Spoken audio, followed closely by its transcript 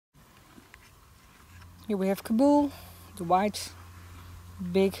Here we have Kabul, the white,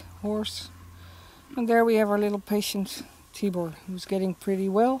 big horse. And there we have our little patient Tibor, who's getting pretty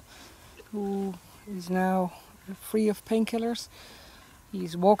well, who is now free of painkillers.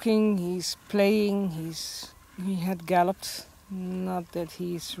 He's walking, he's playing, he had galloped. Not that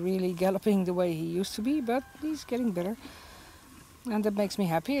he's really galloping the way he used to be, but he's getting better. And that makes me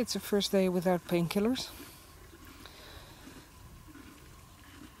happy. It's the first day without painkillers.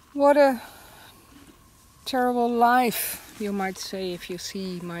 What a terrible life, you might say, if you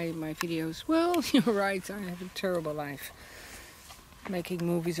see my videos. Well, you're right, I have a terrible life. Making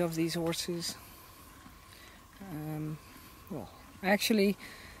movies of these horses. Well, actually,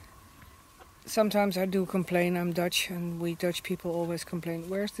 sometimes I do complain. I'm Dutch, and we Dutch people always complain.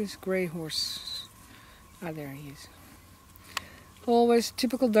 Where's this grey horse? Ah, there he is. Always,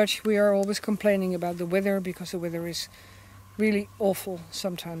 typical Dutch, we are always complaining about the weather, because the weather is really awful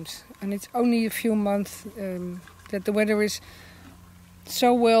sometimes. And it's only a few months that the weather is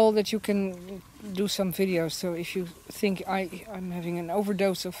so well that you can do some videos. So if you think I'm having an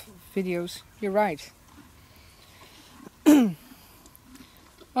overdose of videos, you're right.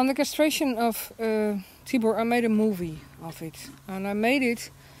 On the castration of Tibor, I made a movie of it. And I made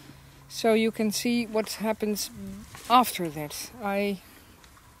it so you can see what happens after that. I've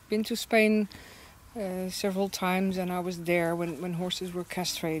been to Spain several times, and I was there when horses were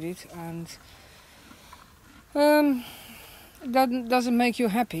castrated. And that doesn't make you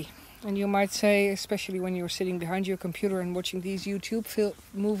happy. And you might say, especially when you're sitting behind your computer and watching these YouTube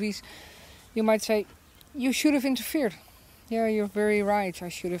movies, you might say, you should have interfered. Yeah, you're very right. I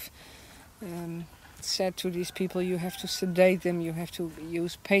should have said to these people, you have to sedate them, you have to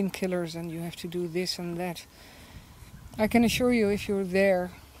use painkillers, and you have to do this and that. I can assure you, if you're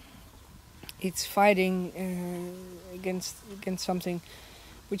there, it's fighting against something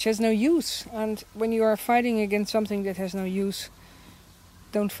which has no use. And when you are fighting against something that has no use,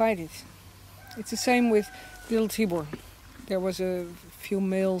 don't fight it. It's the same with little Tibor. There was a few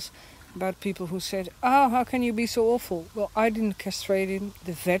mails about people who said, how can you be so awful? Well, I didn't castrate him,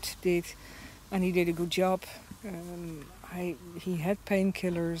 the vet did, and he did a good job. He had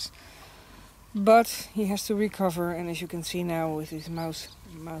painkillers, but he has to recover, and as you can see now with his mouth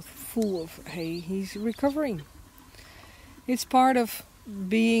full of hay, he's recovering. It's part of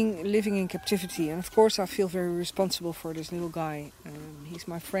living in captivity, and of course I feel very responsible for this little guy. He's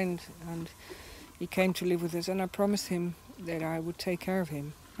my friend, and he came to live with us, and I promised him that I would take care of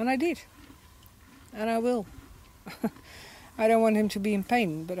him. And I did. And I will. I don't want him to be in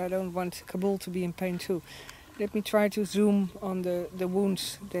pain, but I don't want Kabul to be in pain too. Let me try to zoom on the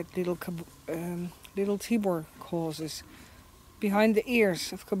wounds that little Tibor causes. Behind the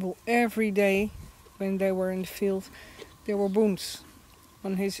ears of Kabul, every day when they were in the field, there were wounds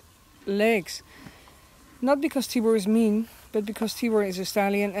on his legs. Not because Tibor is mean, but because Tibor is a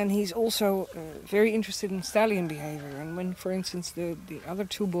stallion, and he's also very interested in stallion behavior. And when, for instance, the other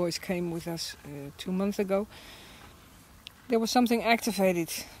two boys came with us 2 months ago, there was something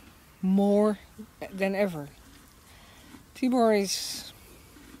activated more than ever. Tibor is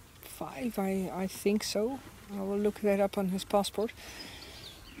 5, I think so. I will look that up on his passport.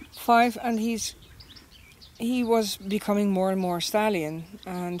 5, and he was becoming more and more stallion.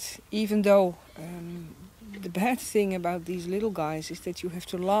 And even though the bad thing about these little guys is that you have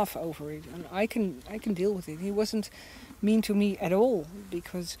to laugh over it, and I can deal with it. He wasn't mean to me at all,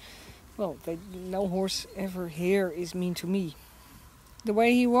 because, well, no horse ever here is mean to me. The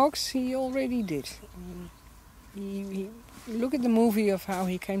way he walks, he already did. Look at the movie of how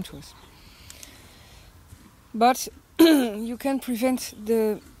he came to us. But you can prevent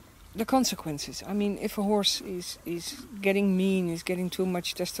the consequences. I mean, if a horse is getting mean, is getting too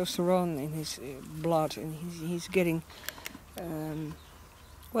much testosterone in his blood, and he's getting,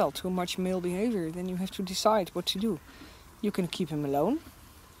 too much male behavior, then you have to decide what to do. You can keep him alone,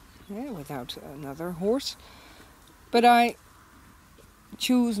 without another horse. But I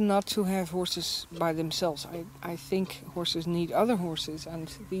choose not to have horses by themselves. I think horses need other horses,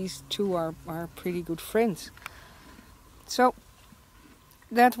 and these two are pretty good friends. So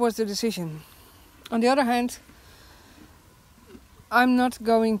that was the decision. On the other hand, I'm not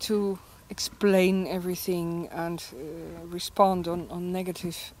going to explain everything and respond on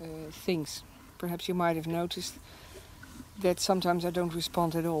negative things. Perhaps you might have noticed that sometimes I don't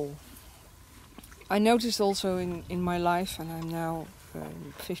respond at all. I noticed also in my life, and I'm now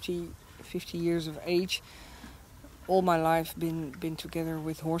 50 years of age, all my life been together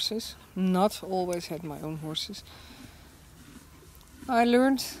with horses, not always had my own horses. I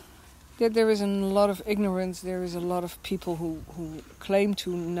learned that there is a lot of ignorance. There is a lot of people who claim to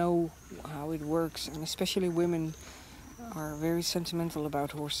know how it works, and especially women are very sentimental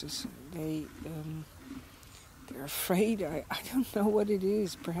about horses. They're afraid. I don't know what it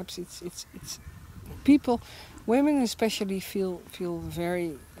is. Perhaps it's people, women especially, feel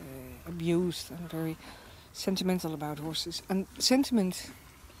very abused and very sentimental about horses. And sentiment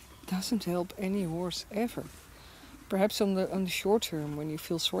doesn't help any horse ever. Perhaps on the short term, when you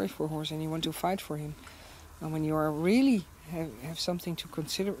feel sorry for a horse and you want to fight for him, and when you are really have something to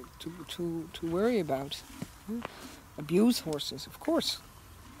consider, to worry about. Abuse horses, of course.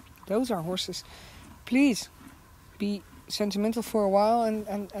 Those are horses. Please be sentimental for a while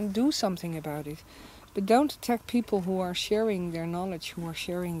and do something about it. But don't attack people who are sharing their knowledge, who are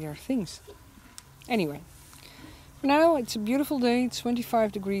sharing their things. Anyway, for now it's a beautiful day. It's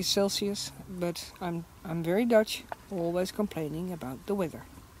 25 degrees Celsius, but I'm very Dutch, always complaining about the weather.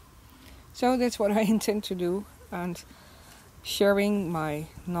 So that's what I intend to do, and sharing my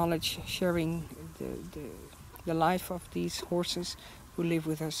knowledge, sharing the life of these horses who live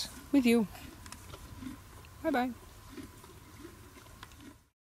with us, with you. Bye bye.